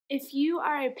If you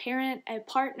are a parent, a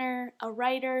partner, a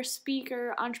writer,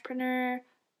 speaker, entrepreneur,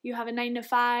 you have a 9 to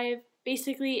 5,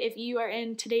 basically, if you are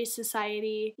in today's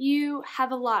society, you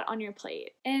have a lot on your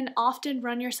plate and often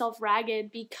run yourself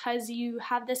ragged because you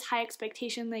have this high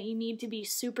expectation that you need to be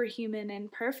superhuman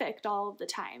and perfect all of the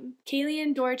time.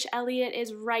 Kayleon Dortch-Elliott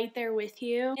is right there with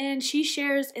you, and she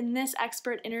shares in this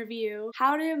expert interview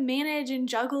how to manage and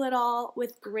juggle it all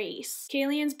with grace.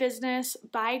 Kayleon's business,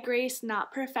 By Grace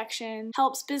Not Perfection,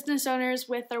 helps business owners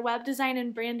with their web design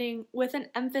and branding with an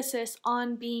emphasis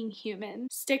on being human.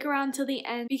 Stick around till the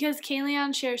end because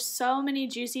Kayleon shares so many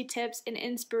juicy tips and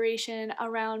inspiration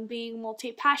around being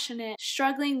multi-passionate,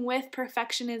 struggling with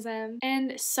perfectionism,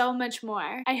 and so much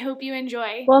more. I hope you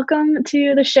enjoy. Welcome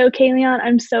to the show, Kayleon.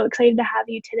 I'm so excited to have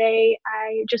you today.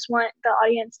 I just want the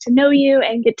audience to know you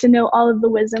and get to know all of the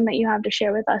wisdom that you have to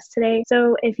share with us today.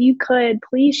 So if you could,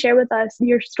 please share with us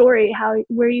your story,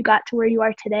 where you got to where you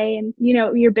are today, and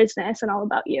your business and all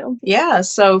about you. Yeah,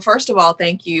 so first of all,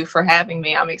 thank you for having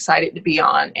me. I'm excited to be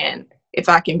on, and if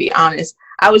I can be honest,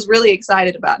 I was really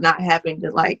excited about not having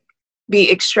to be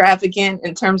extravagant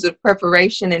in terms of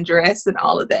preparation and dress and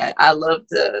all of that. I love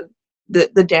the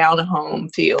down home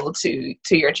feel to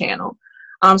your channel.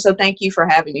 So thank you for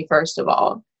having me, first of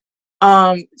all.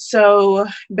 So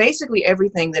basically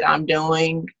everything that I'm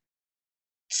doing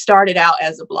started out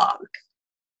as a blog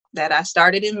that I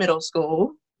started in middle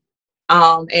school.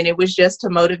 And it was just to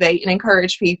motivate and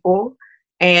encourage people.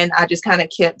 And I just kind of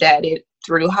kept at it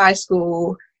through high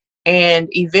school. And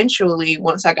eventually,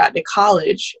 once I got to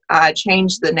college, I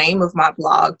changed the name of my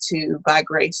blog to By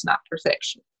Grace Not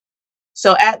Perfection.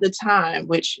 So at the time,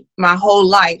 which my whole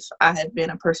life, I have been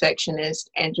a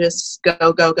perfectionist and just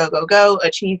go,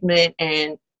 achievement.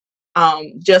 And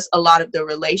just a lot of the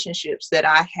relationships that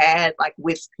I had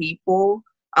with people,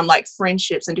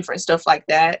 friendships and different stuff like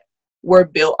that, were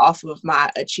built off of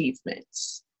my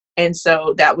achievements. And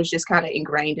so that was just kind of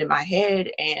ingrained in my head.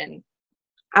 And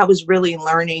I was really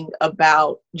learning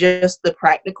about just the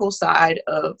practical side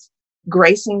of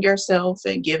gracing yourself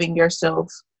and giving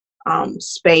yourself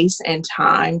space and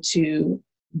time to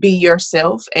be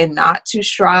yourself and not to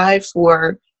strive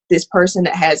for this person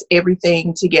that has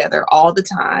everything together all the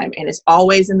time and is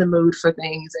always in the mood for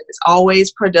things and is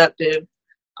always productive.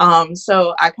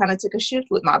 So I kind of took a shift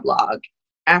with my blog.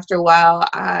 After a while,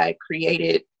 I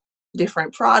created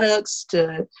different products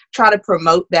to try to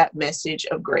promote that message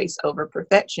of grace over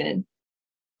perfection.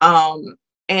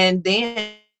 And then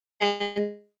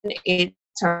it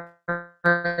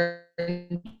turned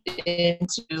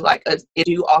into I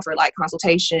do offer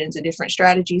consultations and different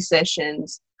strategy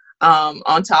sessions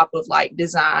on top of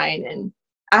design. And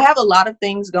I have a lot of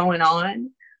things going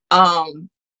on,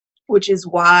 which is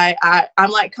why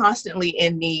I'm constantly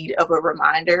in need of a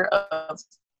reminder of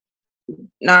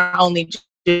not only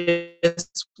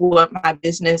just what my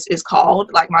business is called.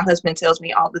 My husband tells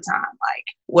me all the time,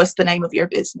 what's the name of your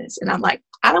business? And I'm like,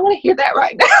 I don't want to hear that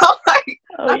right now.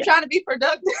 I'm trying to be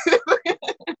productive.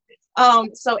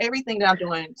 So everything that I'm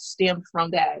doing stemmed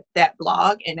from that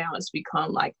blog. And now it's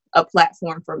become a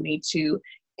platform for me to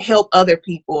help other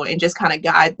people and just kind of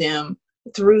guide them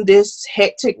through this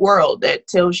hectic world that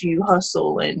tells you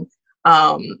hustle and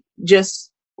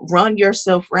just run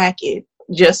yourself ragged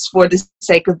just for the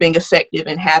sake of being effective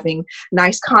and having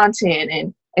nice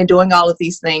content and doing all of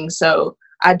these things. So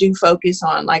I do focus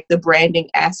on the branding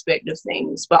aspect of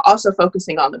things, but also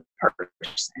focusing on the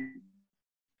person,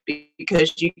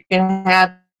 because you can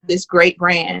have this great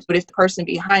brand, but if the person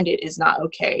behind it is not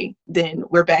okay, then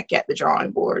we're back at the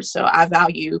drawing board. So I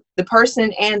value the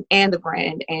person and the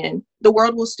brand, and the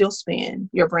world will still spin.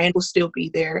 Your brand will still be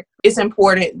there. It's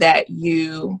important that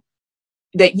you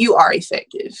are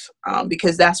effective,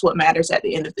 because that's what matters at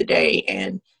the end of the day.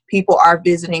 And people are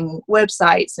visiting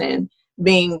websites and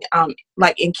being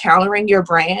encountering your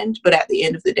brand, but at the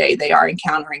end of the day, they are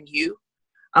encountering you.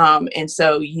 And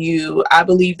so I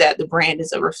believe that the brand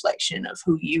is a reflection of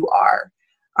who you are,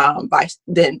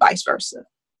 then vice versa.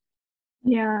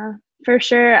 Yeah, for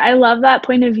sure. I love that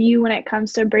point of view when it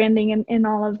comes to branding and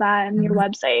all of that and your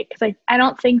website, because I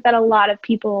don't think that a lot of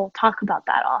people talk about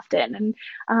that often.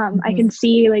 And I can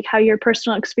see how your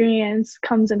personal experience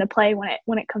comes into play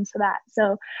when it comes to that.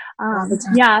 So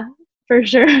yeah, for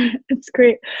sure. It's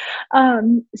great.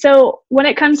 So when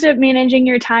it comes to managing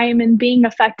your time and being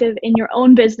effective in your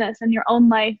own business and your own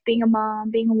life, being a mom,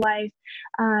 being a wife,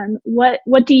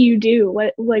 what do you do?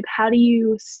 How do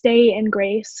you stay in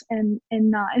grace and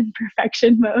not in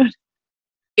perfection mode?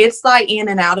 It's in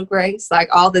and out of grace,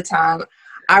 all the time.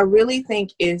 I really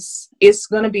think it's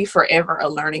going to be forever a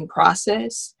learning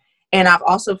process. And I've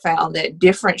also found that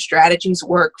different strategies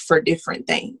work for different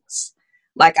things.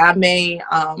 Like I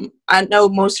know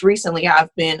most recently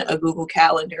I've been a Google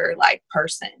Calendar like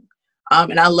person.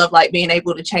 And I love like being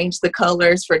able to change the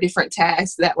colors for different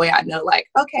tasks. That way I know like,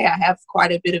 okay, I have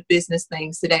quite a bit of business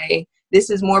things today. This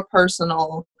is more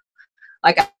personal.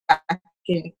 Like I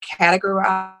can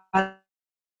categorize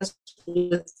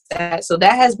with that. So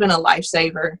that has been a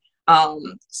lifesaver.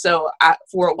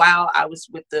 For a while I was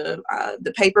with the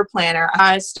paper planner.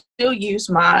 I still use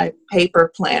my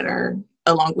paper planner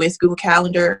along with Google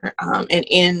Calendar. And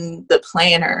in the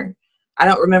planner, I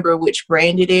don't remember which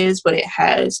brand it is, but it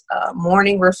has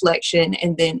morning reflection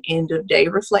and then end of day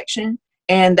reflection.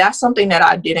 And that's something that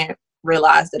I didn't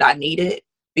realize that I needed,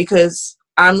 because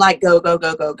I'm like, go, go,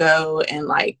 go, go, go. And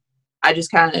like, I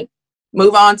just kind of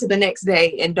move on to the next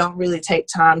day and don't really take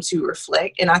time to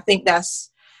reflect. And I think that's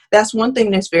one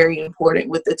thing that's very important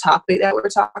with the topic that we're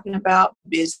talking about,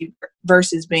 busy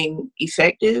versus being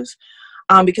effective.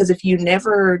 Because if you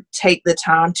never take the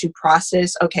time to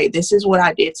process, okay, this is what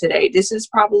I did today, this is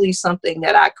probably something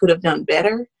that I could have done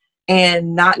better,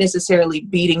 and not necessarily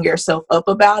beating yourself up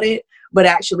about it, but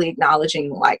actually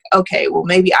acknowledging like, okay, well,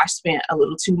 maybe I spent a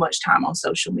little too much time on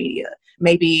social media.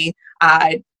 Maybe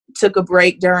I took a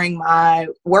break during my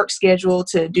work schedule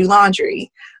to do laundry,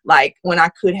 like when I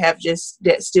could have just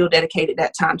still dedicated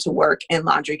that time to work, and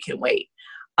laundry can wait.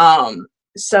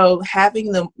 So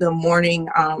having the morning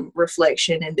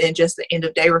reflection and then just the end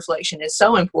of day reflection is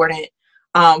so important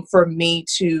for me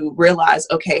to realize,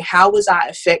 okay, how was I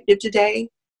effective today?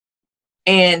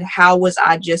 And how was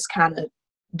I just kind of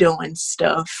doing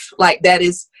stuff like that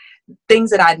is things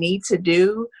that I need to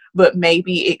do, but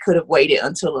maybe it could have waited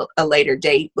until a later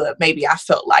date. But maybe I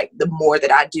felt like the more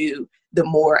that I do, the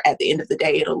more at the end of the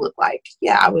day, it'll look like,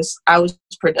 yeah, I was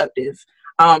productive.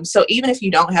 So even if you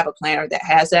don't have a planner that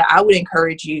has that, I would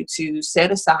encourage you to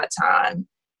set aside time.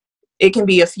 It can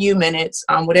be a few minutes,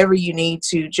 whatever you need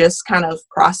to just kind of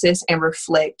process and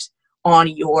reflect on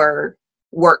your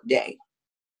work day.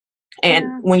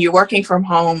 And when you're working from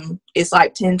home, it's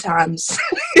like 10 times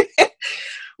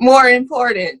more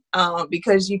important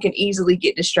because you can easily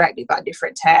get distracted by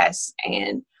different tasks.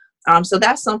 And so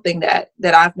that's something that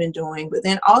I've been doing. But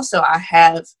then also I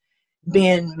have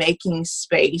been making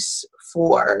space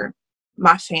for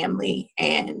my family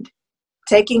and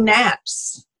taking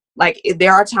naps. Like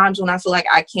there are times when I feel like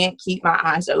I can't keep my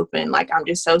eyes open, like I'm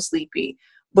just so sleepy,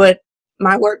 but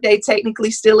my work day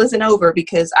technically still isn't over,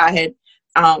 because I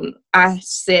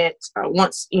set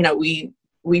once,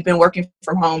 we've been working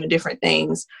from home and different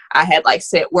things. I had like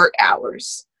set work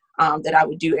hours that I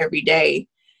would do every day.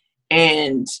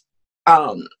 And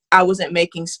I wasn't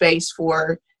making space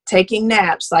for taking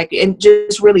naps, like, and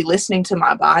just really listening to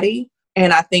my body.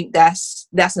 And I think that's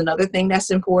another thing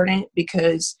that's important,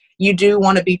 because you do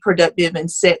want to be productive and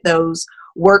set those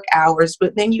work hours,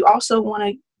 but then you also want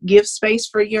to give space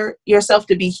for yourself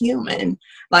to be human.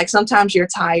 Like sometimes you're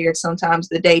tired, sometimes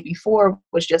the day before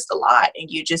was just a lot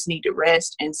and you just need to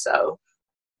rest. And so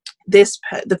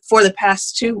for the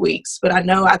past 2 weeks, but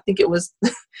I think it was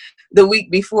the week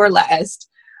before last,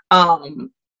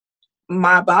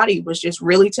 my body was just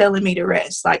really telling me to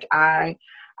rest. Like I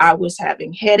was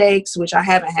having headaches, which I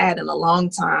haven't had in a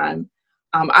long time.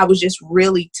 I was just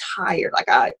really tired. Like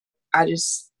I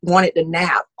just wanted to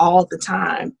nap all the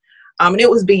time. And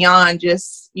it was beyond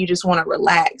just, you just want to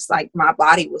relax. Like my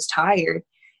body was tired,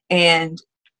 and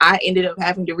I ended up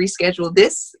having to reschedule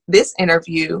this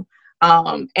interview,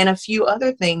 and a few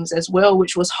other things as well,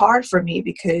 which was hard for me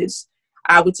because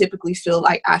I would typically feel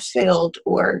like I failed,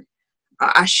 or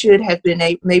I should have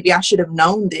maybe I should have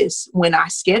known this when I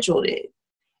scheduled it.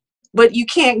 But you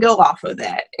can't go off of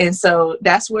that. And so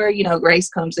that's where, grace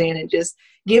comes in, and just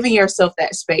giving yourself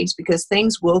that space, because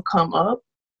things will come up,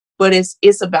 but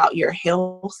it's about your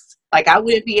health. Like I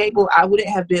wouldn't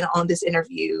have been on this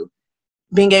interview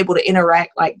being able to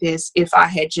interact like this if I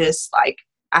had just like,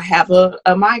 I have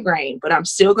a migraine, but I'm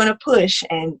still going to push.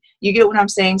 And you get what I'm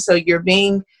saying? So you're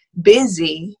being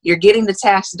busy, you're getting the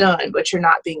task done, but you're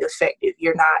not being effective.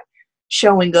 You're not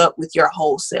showing up with your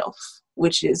whole self,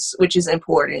 which is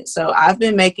important. So I've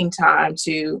been making time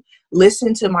to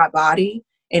listen to my body,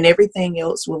 and everything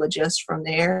else will adjust from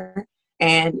there.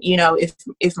 And,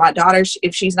 if my daughter,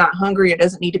 if she's not hungry, it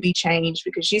doesn't need to be changed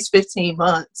because she's 15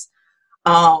 months,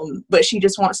 but she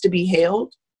just wants to be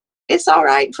held, it's all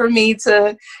right for me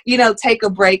to, take a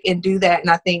break and do that. And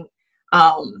I think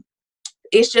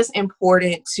it's just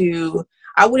important to,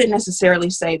 I wouldn't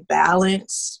necessarily say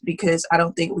balance, because I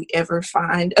don't think we ever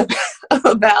find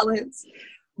a balance,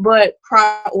 but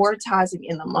prioritizing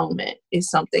in the moment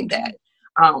is something that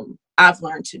I've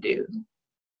learned to do.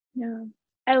 Yeah.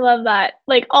 I love that.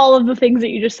 Like all of the things that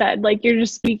you just said, like you're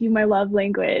just speaking my love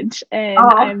language, and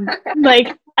Oh, I'm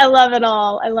like, I love it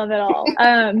all. I love it all.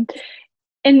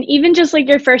 And even just like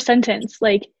your first sentence,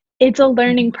 like it's a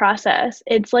learning process.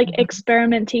 It's like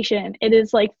experimentation. It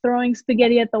is like throwing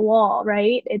spaghetti at the wall,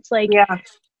 right? It's like yeah,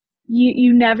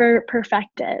 you never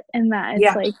perfect it, and that it's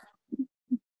yeah. like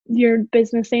your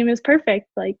business name is perfect,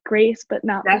 like grace but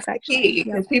not That's the perfection. key, Yep.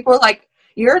 because people are like,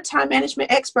 "You're a time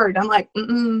management expert." I'm like,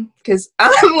 because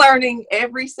I'm learning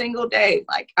every single day.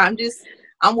 Like I'm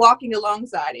walking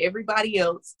alongside everybody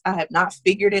else. I have not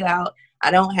figured it out.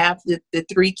 I don't have the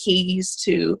three keys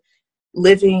to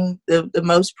living the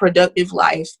most productive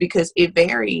life, because it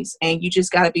varies, and you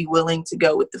just got to be willing to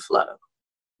go with the flow.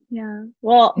 Yeah.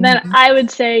 Well, then Mhm. I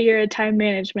would say you're a time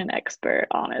management expert,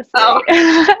 Oh, honestly.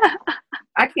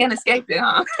 I can't escape it,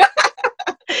 huh?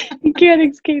 You can't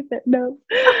escape it. No.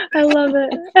 I love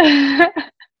it.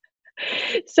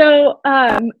 So,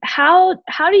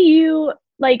 how do you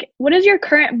like what is your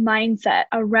current mindset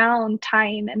around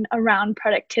time and around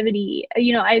productivity?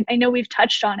 You know, I know we've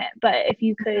touched on it, but if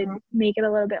you could make it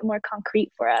a little bit more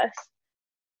concrete for us.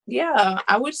 Yeah,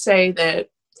 I would say that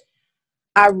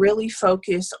I really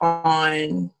focus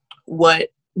on what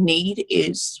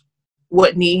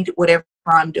whatever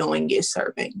I'm doing is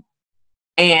serving.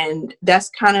 And that's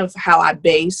kind of how I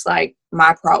base like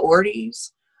my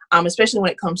priorities, especially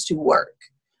when it comes to work.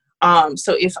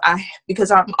 So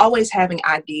because I'm always having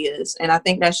ideas, and I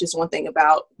think that's just one thing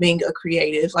about being a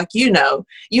creative. Like, you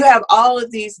have all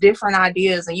of these different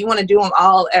ideas and you want to do them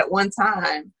all at one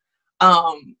time.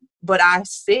 But I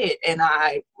sit and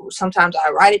sometimes I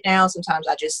write it down. Sometimes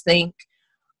I just think,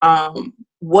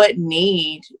 what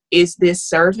need is this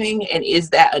serving? And is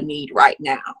that a need right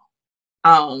now?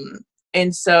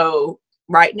 And so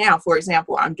right now, for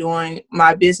example,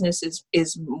 my business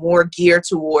is more geared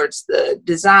towards the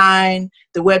design,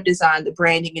 the web design, the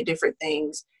branding, and different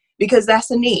things, because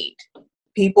that's a need.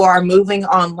 People are moving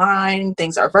online.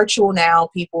 Things are virtual now.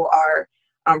 People are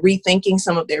rethinking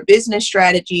some of their business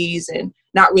strategies and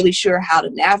not really sure how to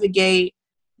navigate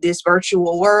this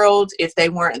virtual world if they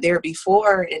weren't there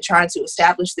before, and trying to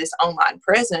establish this online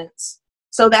presence.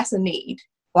 So that's a need.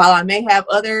 While I may have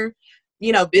other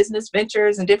business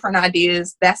ventures and different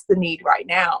ideas, that's the need right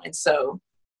now. And so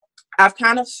I've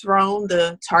kind of thrown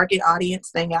the target audience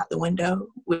thing out the window,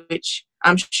 which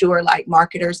I'm sure like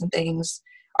marketers and things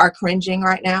are cringing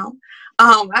right now.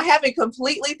 I haven't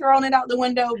completely thrown it out the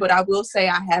window, but I will say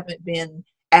I haven't been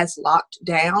as locked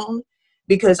down,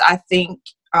 because I think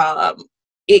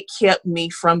it kept me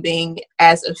from being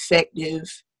as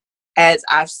effective as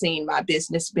I've seen my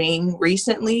business being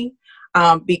recently.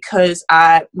 Because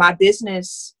my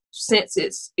business, since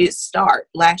its start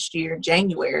last year,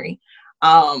 January,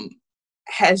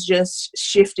 has just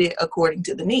shifted according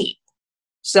to the need.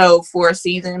 So for a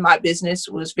season, my business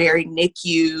was very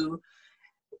NICU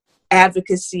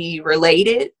advocacy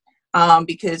related,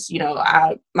 because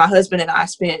my husband and I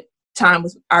spent time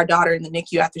with our daughter in the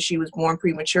NICU after she was born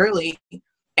prematurely,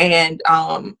 and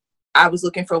I was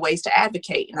looking for ways to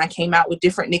advocate, and I came out with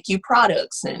different NICU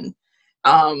products and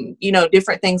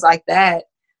different things like that.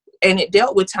 And it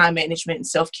dealt with time management and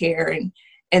self-care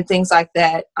and things like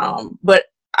that. But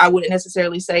I wouldn't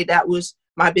necessarily say that was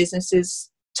my business's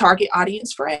target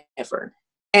audience forever.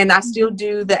 And I still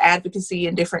do the advocacy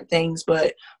and different things,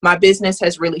 but my business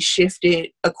has really shifted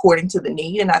according to the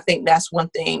need. And I think that's one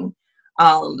thing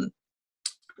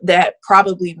that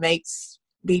probably makes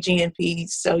BGNP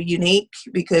so unique,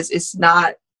 because it's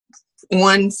not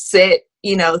one set,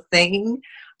 thing.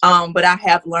 But I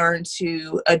have learned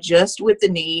to adjust with the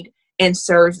need and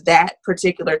serve that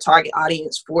particular target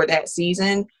audience for that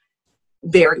season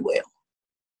very well.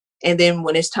 And then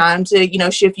when it's time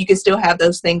to, shift, you can still have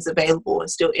those things available and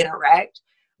still interact,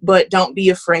 but don't be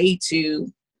afraid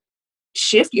to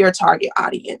shift your target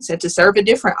audience and to serve a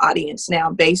different audience now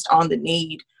based on the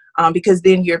need. Because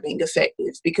then you're being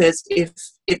effective. Because if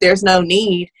there's no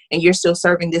need and you're still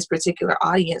serving this particular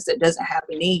audience that doesn't have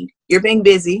a need, you're being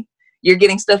busy, you're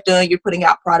getting stuff done, you're putting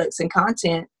out products and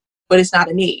content, but it's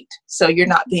not a need. So you're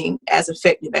not being as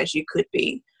effective as you could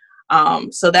be.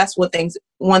 So that's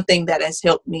one thing that has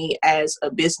helped me as a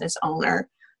business owner,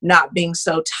 not being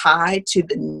so tied to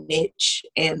the niche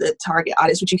and the target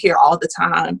audience, which you hear all the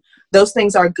time. Those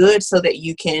things are good so that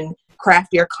you can craft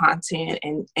your content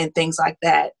and things like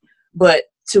that. But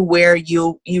to where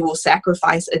you will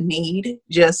sacrifice a need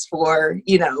just for,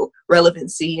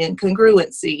 relevancy and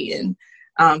congruency and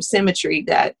symmetry,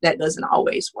 that doesn't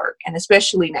always work. And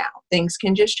especially now, things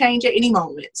can just change at any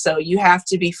moment. So you have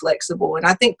to be flexible. And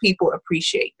I think people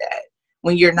appreciate that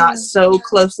when you're not so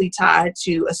closely tied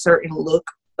to a certain look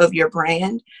of your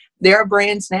brand. There are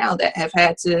brands now that have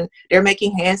they're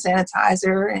making hand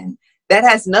sanitizer, and that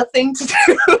has nothing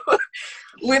to do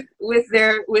with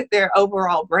their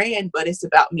overall brand, but it's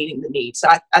about meeting the needs. So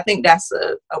I think that's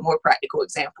a more practical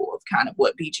example of kind of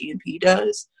what BG&P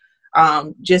does.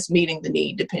 Just meeting the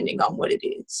need depending on what it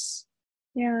is.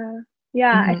 Yeah.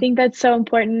 I think that's so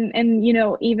important. And,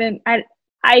 even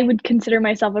I would consider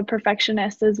myself a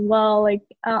perfectionist as well, like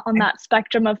on that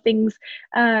spectrum of things.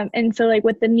 And so like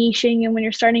with the niching and when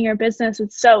you're starting your business,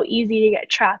 it's so easy to get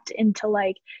trapped into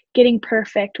like getting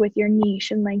perfect with your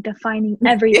niche and like defining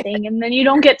everything. And then you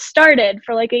don't get started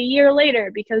for like a year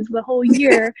later because the whole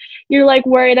year you're like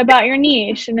worried about your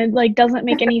niche and it like doesn't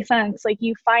make any sense. Like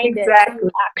you find it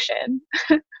through action.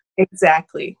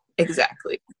 Exactly.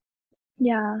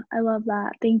 Yeah, I love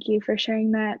that. Thank you for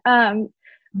sharing that.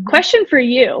 Question for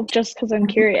you, just because I'm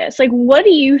curious. Like, what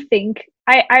do you think?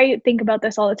 I think about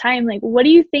this all the time. Like, what do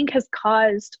you think has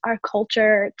caused our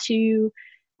culture to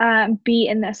be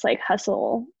in this like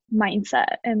hustle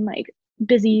mindset and like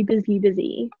busy?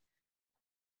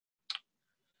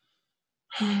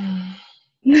 I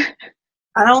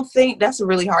don't think that's a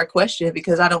really hard question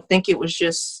because I don't think it was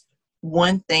just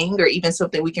one thing or even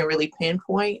something we can really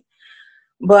pinpoint.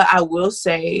 But I will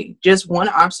say just one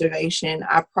observation.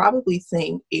 I probably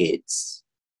think it's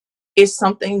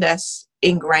something that's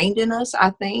ingrained in us.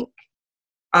 I think,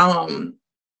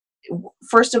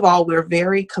 first of all, we're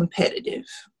very competitive.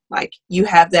 Like you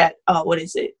have that, what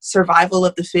is it? Survival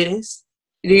of the fittest.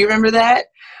 Do you remember that?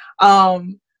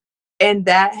 And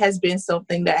that has been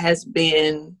something that has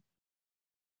been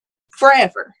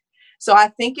forever. So I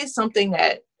think it's something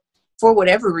that, for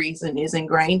whatever reason, is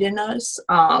ingrained in us.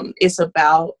 It's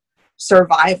about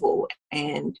survival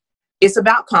and it's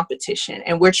about competition.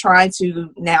 And we're trying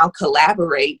to now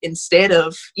collaborate instead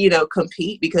of,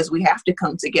 compete because we have to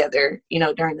come together,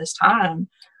 during this time.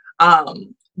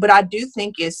 But I do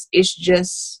think it's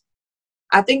just,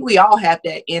 I think we all have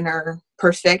that inner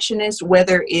perfectionist,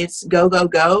 whether it's go,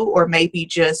 or maybe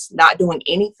just not doing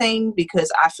anything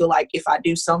because I feel like if I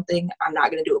do something, I'm not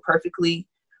going to do it perfectly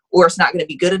or it's not going to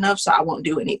be good enough, so I won't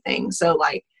do anything. So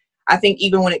like, I think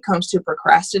even when it comes to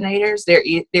procrastinators,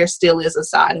 there still is a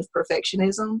side of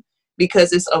perfectionism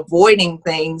because it's avoiding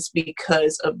things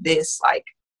because of this, like,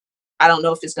 I don't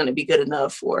know if it's going to be good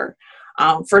enough for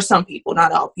some people,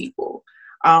 not all people.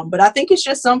 But I think it's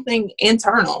just something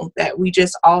internal that we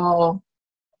just all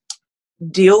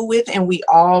deal with and we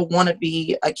all want to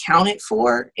be accounted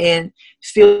for and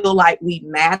feel like we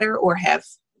matter or have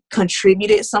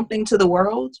contributed something to the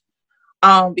world.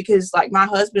 Because like my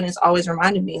husband is always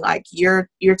reminding me, like, you're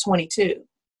 22.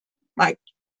 Like,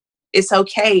 it's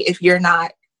okay if you're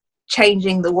not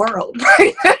changing the world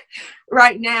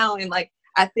right now. And like,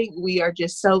 I think we are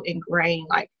just so ingrained,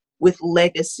 like with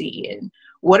legacy and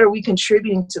what are we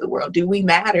contributing to the world? Do we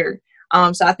matter?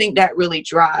 So I think that really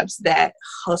drives that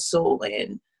hustle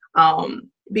and,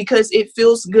 because it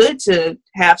feels good to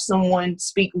have someone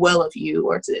speak well of you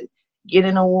or to get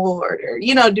an award or,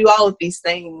 do all of these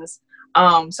things.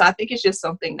 So I think it's just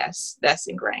something that's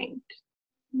ingrained.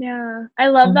 Yeah, I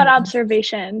love that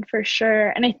observation for sure.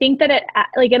 And I think that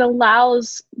it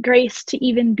allows grace to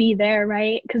even be there,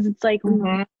 right? Because it's like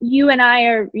you and I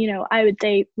are, I would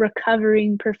say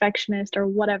recovering perfectionist or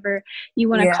whatever you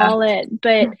want to call it.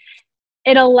 But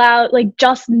it allowed, like,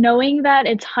 just knowing that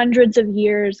it's hundreds of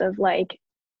years of like,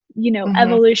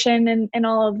 evolution and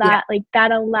all of that, like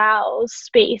that allows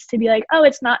space to be like, oh,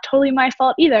 it's not totally my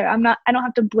fault either. I don't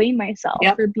have to blame myself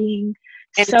for being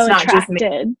so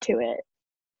attracted to it.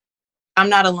 I'm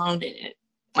not alone in it.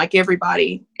 Like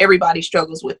everybody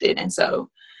struggles with it. And so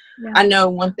I know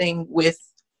one thing with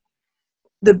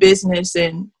the business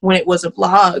and when it was a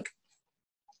blog,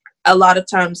 a lot of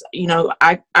times,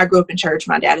 I grew up in church.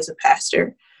 My dad is a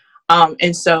pastor.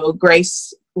 And so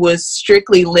grace was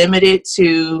strictly limited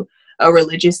to a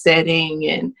religious setting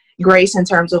and grace in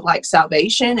terms of like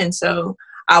salvation. And so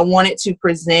I wanted to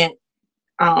present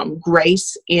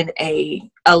grace in a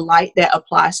light that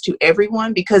applies to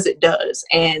everyone because it does.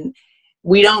 And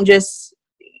we don't just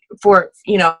for,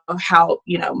 how,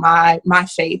 my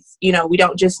faith, we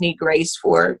don't just need grace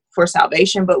for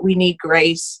salvation, but we need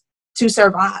grace to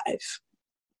survive.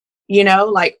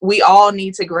 Like we all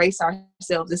need to grace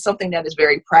ourselves. It's something that is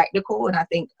very practical. And I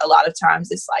think a lot of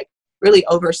times it's like really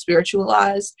over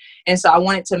spiritualized. And so I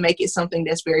wanted to make it something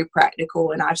that's very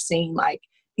practical. And I've seen like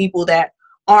people that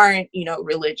aren't,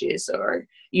 religious or,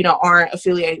 aren't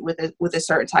affiliated with a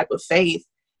certain type of faith.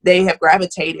 They have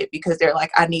gravitated because they're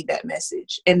like, I need that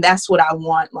message. And that's what I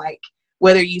want. Like,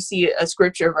 whether you see a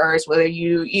scripture verse, whether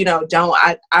you don't,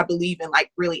 I believe in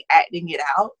like really acting it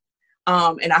out.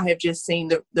 And I have just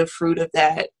seen the fruit of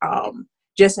that,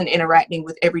 just in interacting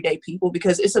with everyday people,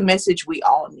 because it's a message we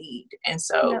all need. And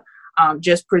so Yep.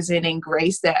 just presenting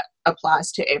grace that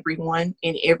applies to everyone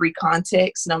in every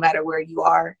context, no matter where you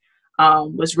are,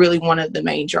 was really one of the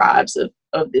main drives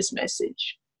of this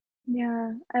message.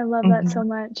 Yeah, I love that Mm-hmm. so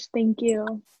much. Thank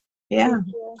you. Yeah. Thank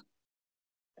you.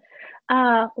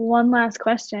 One last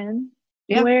question.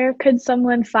 Yeah. Where could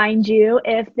someone find you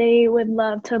if they would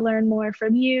love to learn more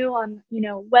from you on,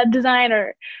 web design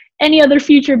or any other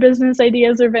future business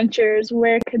ideas or ventures?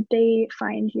 Where could they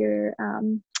find your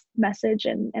message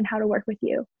and how to work with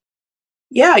you?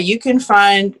 Yeah, you can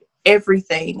find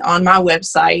everything on my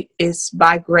website. It's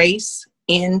by Grace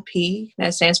NP.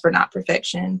 That stands for not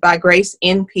perfection. By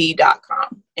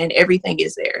gracenp.com. And everything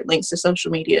is there. Links to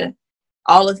social media.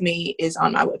 All of me is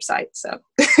on my website. So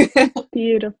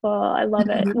Beautiful. I love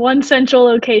it. One central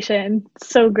location.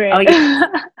 So great. oh,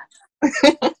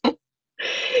 yeah.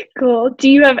 Cool. Do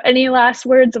you have any last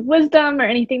words of wisdom or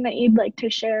anything that you'd like to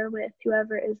share with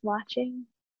whoever is watching?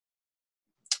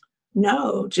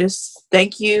 No, just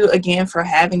thank you again for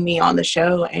having me on the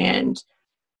show, and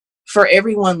for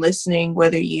everyone listening,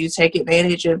 whether you take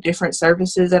advantage of different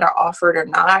services that are offered or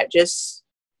not, just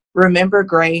remember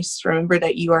grace. Remember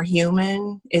that you are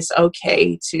human. It's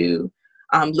okay to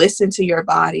listen to your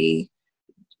body,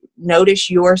 notice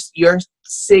your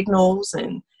signals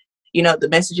and the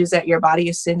messages that your body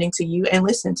is sending to you, and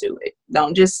listen to it.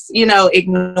 Don't just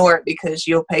ignore it, because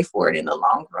you'll pay for it in the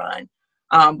long run.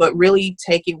 But really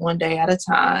take it one day at a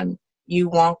time.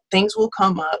 Things will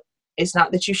come up. It's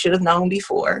not that you should have known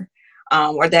before,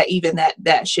 or that even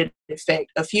that should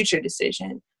affect a future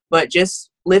decision, but just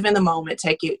live in the moment.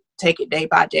 Take it day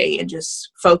by day, and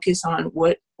just focus on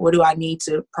what do I need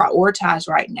to prioritize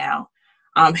right now.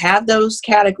 Have those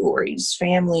categories: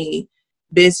 family,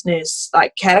 business,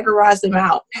 like categorize them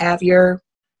out. Have your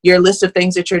list of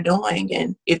things that you're doing.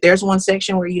 And if there's one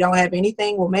section where you don't have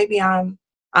anything, well, maybe I'm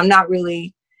not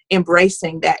really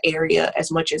embracing that area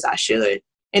as much as I should.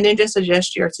 And then just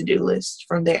adjust your to-do list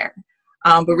from there.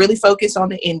 But really focus on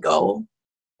the end goal.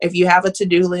 If you have a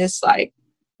to-do list, like,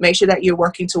 make sure that you're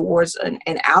working towards an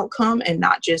outcome and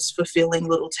not just fulfilling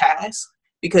little tasks,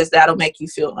 because that'll make you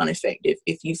feel ineffective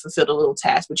if you fulfilled a little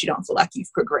task, but you don't feel like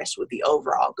you've progressed with the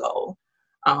overall goal.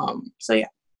 So yeah.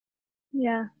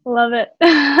 Yeah, love it.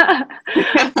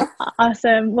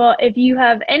 Awesome. Well, if you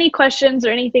have any questions or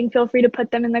anything, feel free to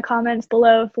put them in the comments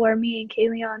below for me and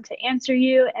Kayleon to answer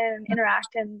you and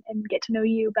interact and get to know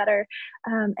you better.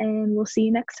 And we'll see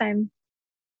you next time.